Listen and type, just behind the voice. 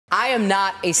am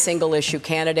not a single-issue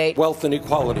candidate. Wealth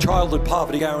inequality, childhood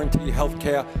poverty, guarantee health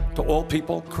care to all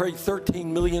people, create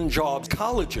 13 million jobs,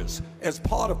 colleges as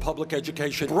part of public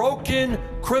education, broken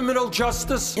criminal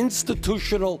justice,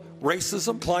 institutional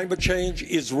racism, climate change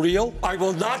is real. I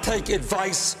will not take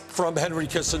advice from Henry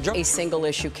Kissinger. A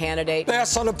single-issue candidate.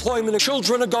 Mass unemployment,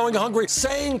 children are going hungry,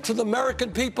 saying to the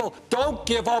American people, don't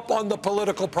give up on the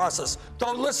political process.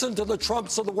 Don't listen to the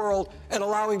Trumps of the world and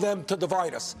allowing them to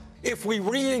divide us. If we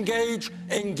re-engage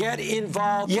and get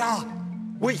involved,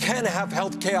 we can have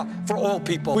health care for all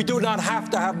people. We do not have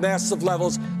to have massive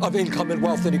levels of income and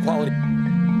wealth inequality.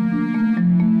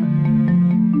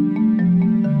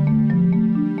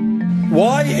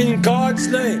 Why in God's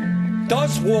name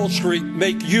does Wall Street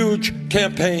make huge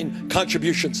campaign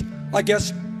contributions? I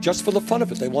guess just for the fun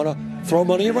of it. They want to throw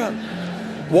money around.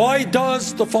 Why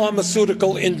does the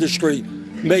pharmaceutical industry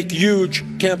make huge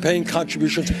campaign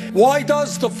contributions? Why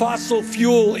does the fossil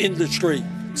fuel industry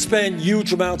spend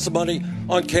huge amounts of money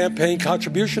on campaign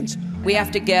contributions? We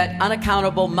have to get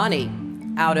unaccountable money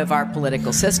out of our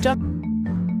political system.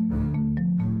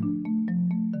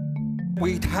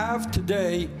 We have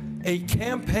today a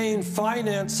campaign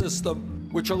finance system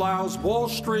which allows Wall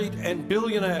Street and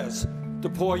billionaires to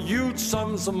pour huge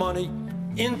sums of money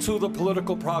into the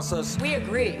political process. We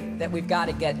agree that we've got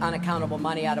to get unaccountable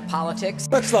money out of politics.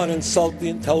 Let's not insult the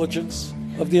intelligence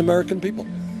of the American people.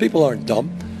 People aren't dumb.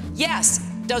 Yes.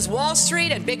 Does Wall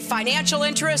Street and big financial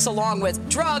interests, along with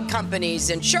drug companies,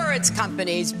 insurance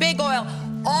companies, big oil,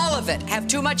 all of it have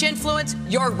too much influence?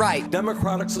 You're right.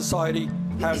 Democratic society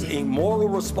has a moral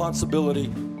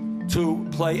responsibility to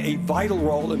play a vital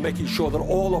role in making sure that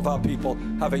all of our people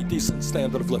have a decent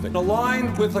standard of living.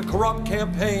 Aligned with a corrupt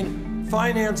campaign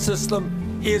finance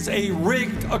system is a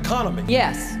rigged economy.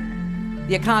 Yes,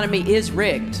 the economy is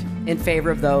rigged in favor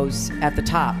of those at the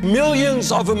top.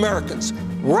 Millions of Americans,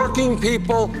 working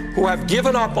people who have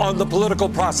given up on the political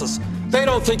process. They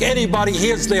don't think anybody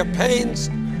hears their pains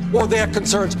or their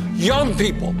concerns. Young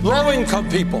people, low-income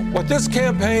people. What this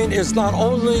campaign is not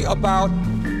only about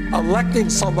electing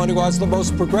someone who has the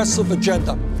most progressive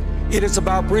agenda, it is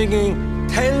about bringing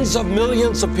tens of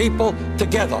millions of people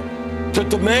together to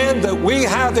demand that we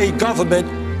have a government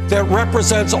that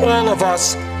represents all of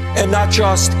us and not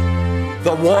just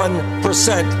the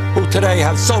 1% who today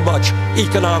have so much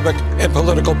economic and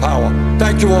political power.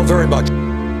 Thank you all very much.